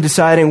person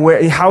deciding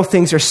how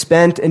things are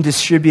spent and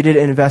distributed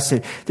and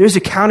invested. There's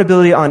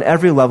accountability on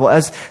every level.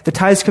 As the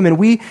tithes come in,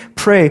 we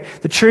pray.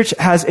 The church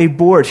has a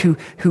board who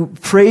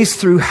prays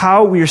through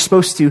how we are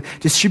supposed to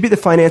distribute the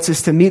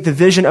finances to meet the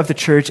vision of the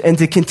church and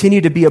to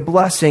continue to be a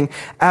blessing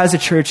as a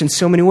church in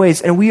so many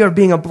ways. And we are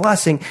being a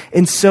blessing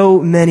in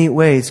so many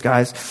ways,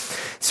 guys.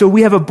 So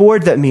we have a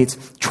board that meets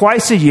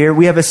twice a year.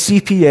 We have a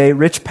CPA,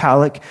 Rich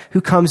Palick,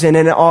 who comes in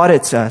and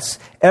audits us.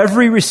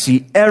 Every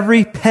receipt,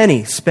 every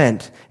penny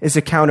spent is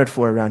accounted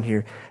for around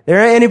here. There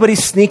ain't anybody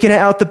sneaking it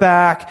out the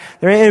back.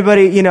 There ain't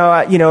anybody,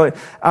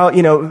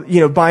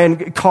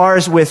 buying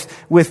cars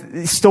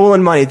with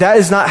stolen money. That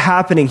is not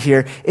happening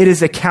here. It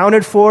is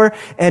accounted for,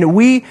 and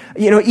we,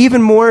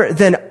 even more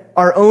than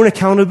our own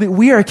accountability,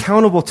 we are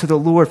accountable to the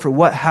Lord for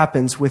what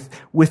happens with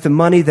the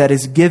money that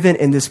is given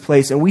in this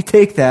place, and we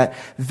take that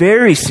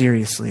very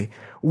seriously.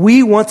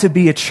 We want to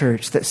be a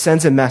church that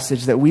sends a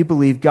message that we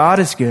believe God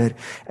is good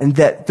and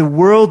that the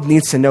world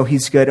needs to know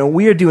He's good. And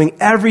we are doing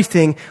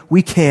everything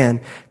we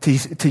can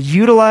to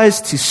utilize,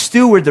 to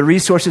steward the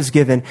resources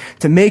given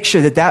to make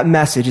sure that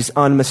message is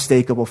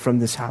unmistakable from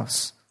this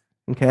house.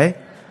 Okay?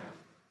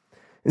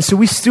 And so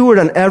we steward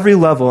on every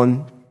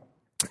level,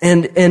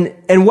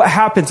 and what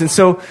happens? And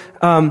so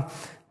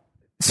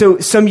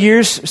some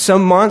years,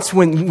 some months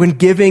when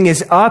giving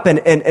is up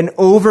and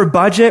over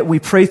budget, we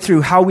pray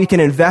through how we can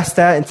invest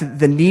that into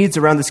the needs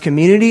around this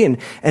community and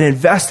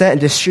invest that and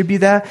distribute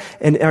that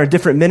in our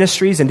different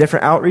ministries and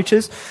different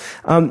outreaches.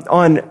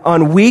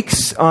 On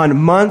weeks, on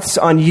months,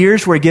 on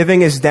years where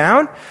giving is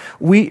down,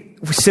 we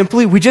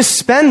just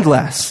spend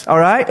less. All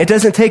right. It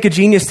doesn't take a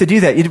genius to do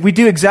that. We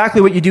do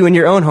exactly what you do in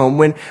your own home.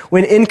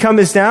 When income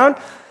is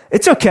down,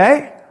 it's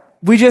okay.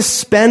 we just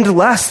spend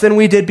less than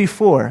we did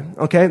before,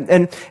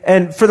 okay?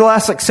 And for the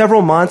last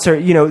several months or,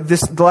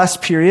 the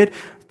last period,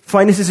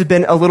 finances have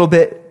been a little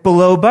bit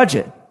below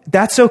budget.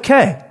 That's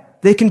okay.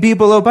 They can be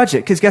below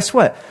budget because guess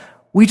what?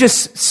 We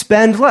just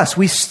spend less.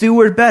 We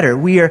steward better.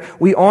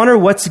 We honor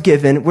what's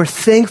given. We're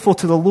thankful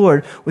to the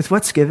Lord with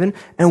what's given,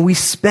 and we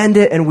spend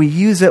it and we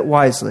use it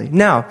wisely.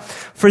 Now,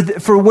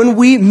 for when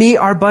we meet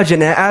our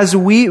budget and as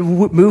we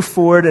move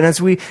forward and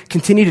as we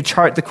continue to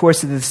chart the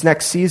course of this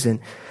next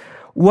season,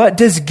 what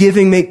does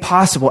giving make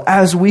possible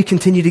as we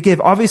continue to give?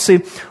 Obviously,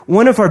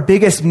 one of our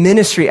biggest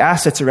ministry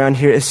assets around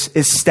here is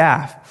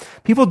staff.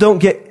 People don't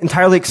get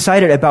entirely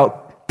excited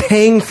about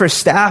paying for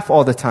staff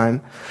all the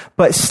time.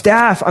 But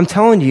staff, I'm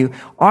telling you,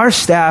 our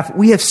staff,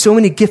 we have so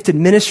many gifted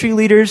ministry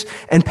leaders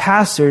and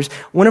pastors.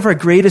 One of our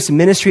greatest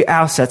ministry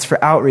assets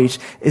for outreach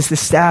is the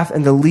staff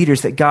and the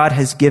leaders that God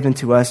has given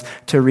to us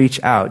to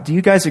reach out. Do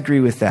you guys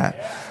agree with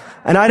that?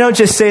 And I don't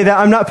just say that.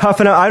 I'm not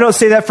puffing up. I don't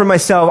say that for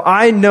myself.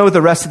 I know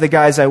the rest of the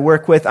guys I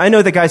work with. I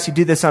know the guys who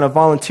do this on a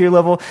volunteer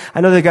level.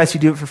 I know the guys who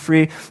do it for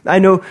free. I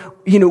know,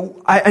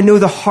 I know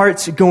the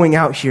hearts going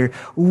out here.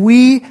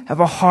 We have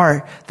a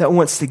heart that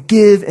wants to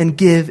give and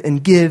give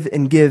and give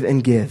and give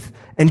and give.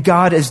 And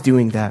God is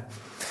doing that.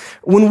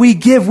 When we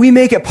give, we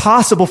make it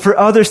possible for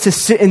others to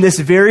sit in this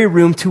very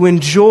room to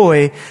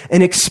enjoy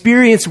and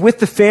experience with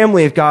the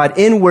family of God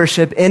in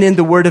worship and in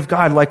the Word of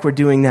God like we're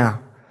doing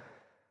now.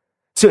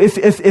 So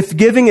if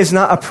giving is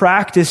not a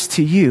practice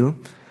to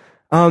you,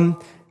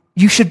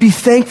 you should be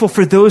thankful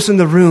for those in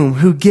the room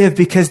who give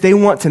because they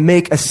want to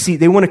make a seat.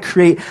 They want to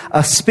create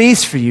a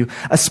space for you,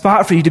 a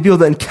spot for you to be able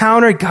to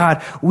encounter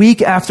God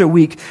week after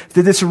week,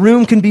 that this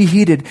room can be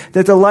heated,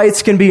 that the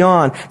lights can be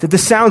on, that the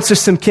sound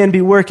system can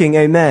be working.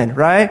 Amen.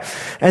 Right?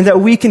 And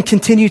that we can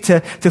continue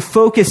to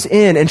focus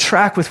in and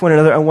track with one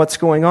another on what's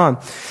going on.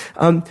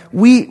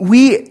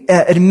 We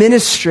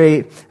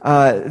administrate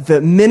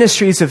the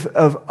ministries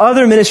of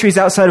other ministries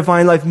outside of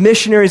Vine Life.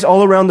 Missionaries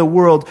all around the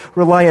world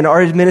rely on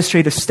our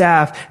administrative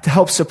staff to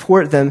help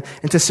support them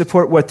and to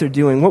support what they're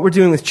doing. What we're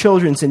doing with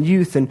children's and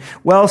youth and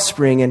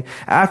Wellspring and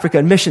Africa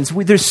and missions.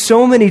 There's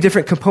so many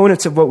different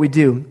components of what we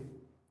do.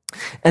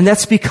 And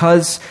that's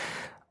because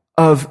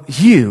of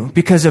you,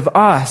 because of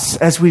us,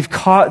 as we've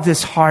caught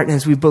this heart and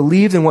as we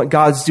believed in what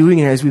God's doing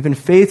here, as we've been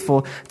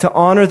faithful to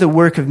honor the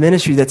work of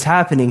ministry that's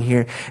happening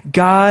here.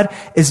 God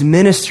is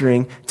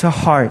ministering to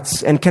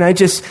hearts. And can I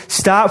just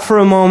stop for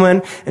a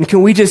moment and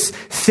can we just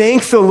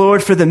thank the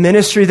Lord for the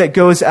ministry that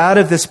goes out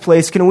of this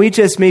place? Can we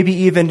just maybe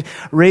even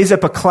raise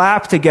up a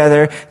clap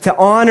together to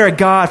honor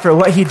God for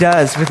what He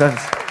does with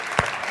us?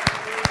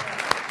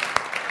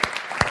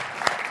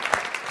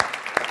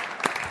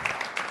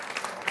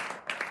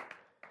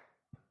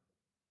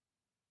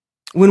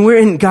 When we're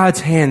in God's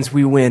hands,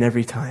 we win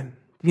every time.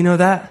 Do you know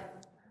that?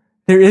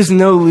 There is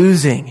no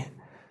losing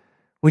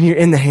when you're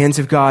in the hands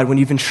of God, when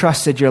you've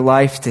entrusted your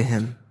life to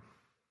Him.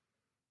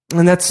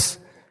 And that's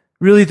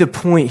really the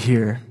point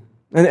here.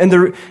 And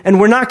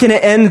we're not going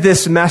to end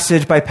this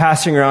message by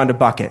passing around a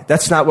bucket.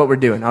 That's not what we're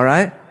doing, all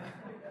right?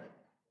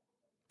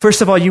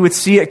 First of all, you would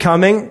see it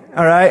coming,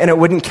 all right, and it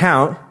wouldn't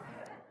count.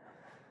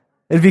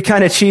 It'd be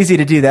kind of cheesy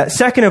to do that.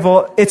 Second of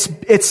all, it's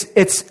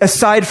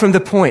aside from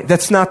the point.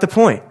 That's not the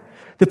point.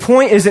 The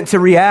point isn't to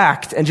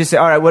react and just say,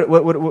 all right, what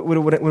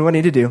do I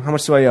need to do? How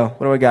much do I owe?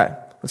 What do I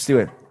got? Let's do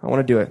it. I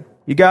want to do it.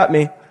 You got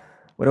me.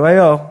 What do I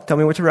owe? Tell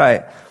me what to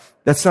write.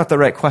 That's not the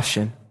right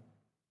question.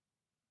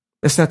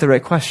 That's not the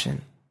right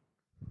question.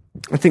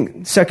 I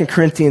think 2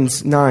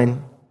 Corinthians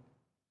 9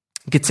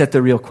 gets at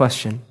the real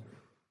question.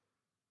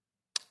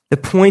 The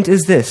point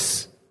is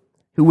this: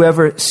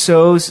 whoever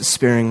sows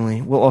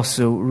sparingly will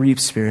also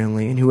reap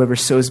sparingly, and whoever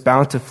sows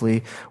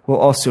bountifully will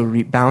also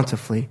reap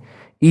bountifully.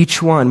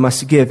 Each one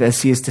must give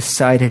as he has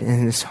decided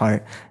in his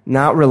heart,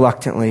 not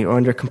reluctantly or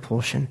under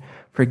compulsion,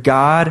 for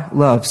God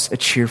loves a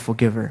cheerful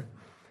giver.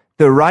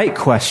 The right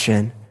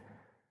question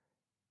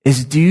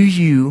is, do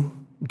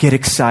you get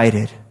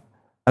excited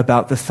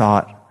about the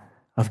thought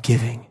of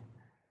giving?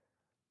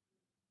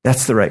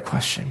 That's the right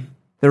question.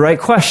 The right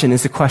question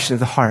is the question of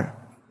the heart.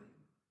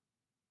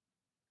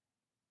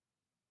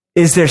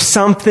 Is there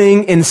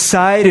something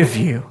inside of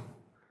you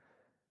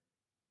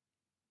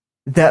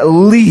that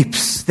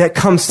leaps, that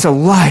comes to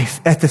life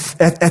at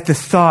the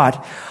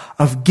thought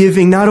of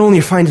giving not only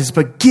your finances,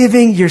 but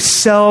giving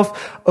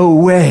yourself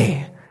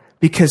away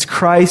because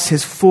Christ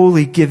has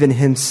fully given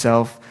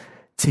Himself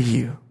to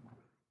you?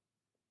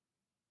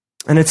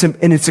 And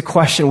it's a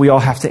question we all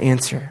have to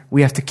answer.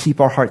 We have to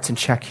keep our hearts in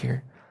check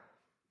here.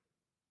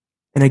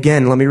 And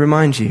again, let me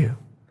remind you,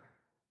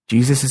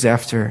 Jesus is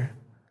after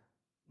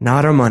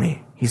not our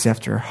money, He's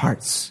after our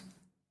hearts.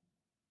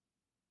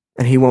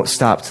 And He won't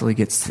stop till He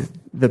gets to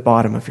the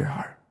bottom of your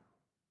heart,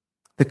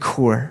 the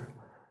core.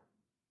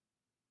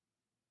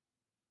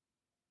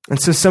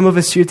 And so some of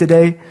us here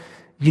today,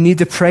 you need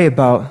to pray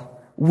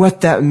about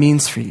what that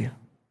means for you.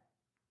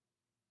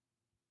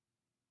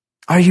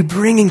 Are you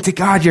bringing to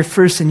God your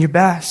first and your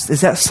best?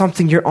 Is that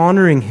something you're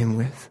honoring Him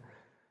with?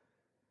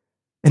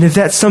 And if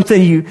that's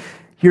something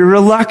you're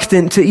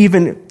reluctant to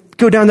even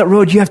go down that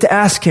road, you have to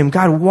ask him,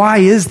 God, why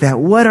is that?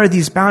 What are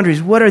these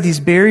boundaries? What are these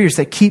barriers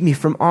that keep me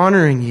from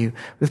honoring you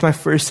with my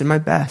first and my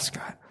best,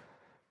 God?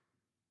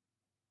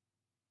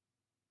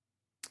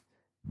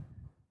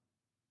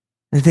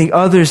 I think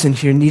others in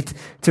here need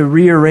to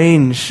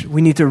rearrange.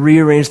 We need to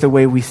rearrange the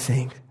way we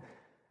think.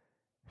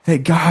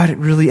 That God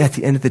really, at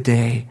the end of the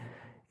day,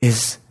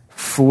 is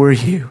for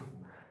you.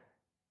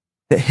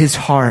 That his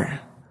heart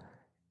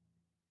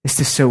is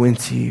to sow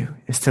into you,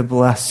 is to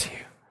bless you.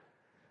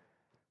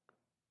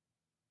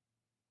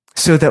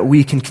 So that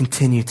we can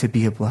continue to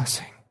be a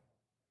blessing.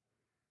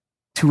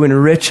 To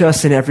enrich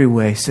us in every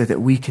way so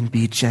that we can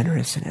be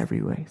generous in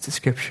every way, as the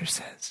scripture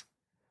says.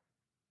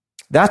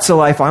 That's a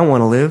life I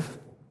want to live.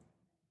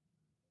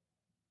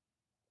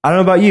 I don't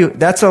know about you.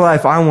 That's a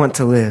life I want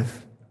to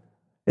live.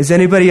 Is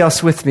anybody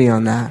else with me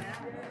on that?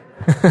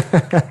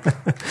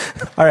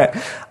 All right.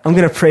 I'm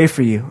going to pray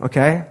for you,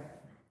 okay?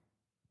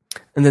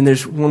 And then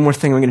there's one more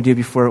thing I'm going to do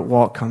before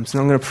Walt comes.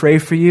 And I'm going to pray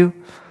for you,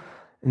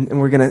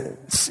 and we're going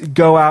to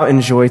go out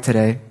in joy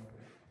today.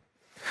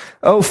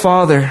 Oh,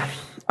 Father,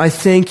 I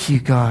thank you,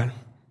 God.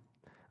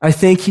 I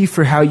thank you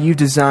for how you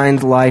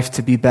designed life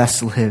to be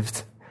best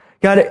lived.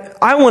 God,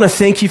 I want to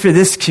thank you for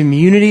this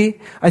community.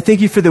 I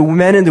thank you for the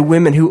men and the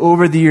women who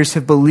over the years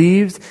have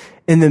believed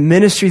in the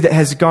ministry that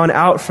has gone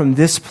out from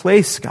this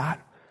place, God.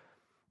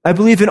 I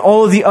believe in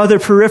all of the other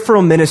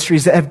peripheral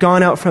ministries that have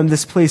gone out from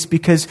this place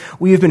because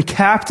we have been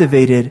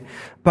captivated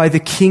by the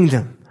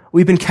kingdom.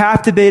 We've been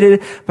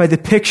captivated by the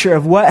picture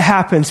of what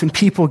happens when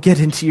people get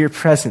into your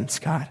presence,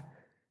 God.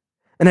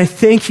 And I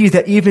thank you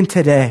that even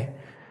today,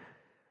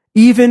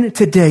 even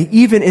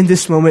in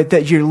this moment,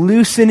 that you're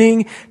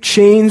loosening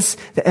chains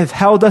that have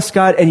held us,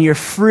 God, and you're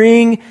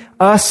freeing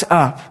us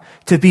up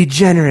to be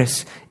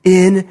generous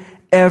in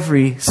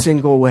every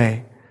single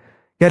way.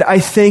 God, I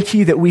thank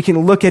you that we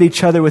can look at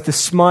each other with a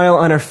smile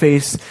on our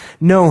face,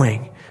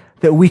 knowing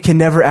that we can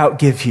never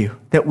outgive you,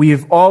 that we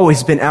have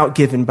always been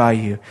outgiven by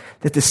you,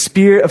 that the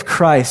Spirit of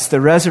Christ,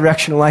 the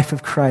resurrection life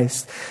of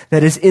Christ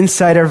that is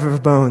inside of our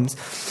bones,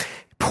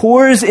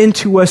 pours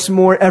into us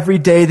more every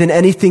day than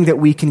anything that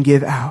we can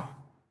give out.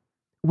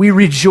 We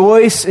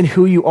rejoice in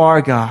who you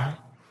are, God.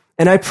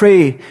 And I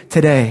pray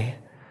today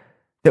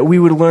that we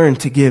would learn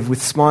to give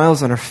with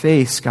smiles on our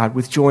face, God,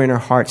 with joy in our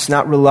hearts,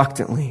 not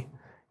reluctantly,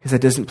 because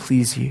that doesn't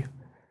please you,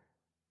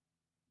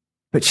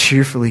 but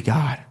cheerfully,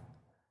 God,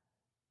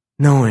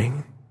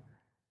 knowing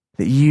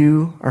that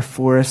you are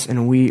for us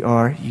and we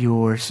are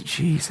yours,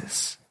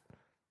 Jesus.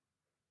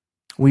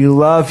 We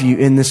love you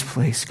in this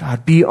place,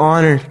 God. Be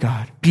honored,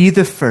 God. Be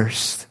the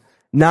first,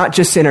 not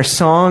just in our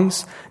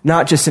songs,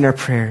 not just in our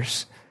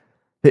prayers,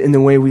 but in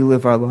the way we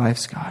live our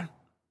lives, God.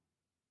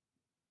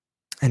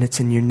 And it's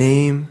in your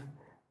name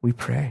we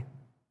pray.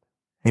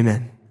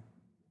 Amen.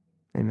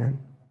 Amen.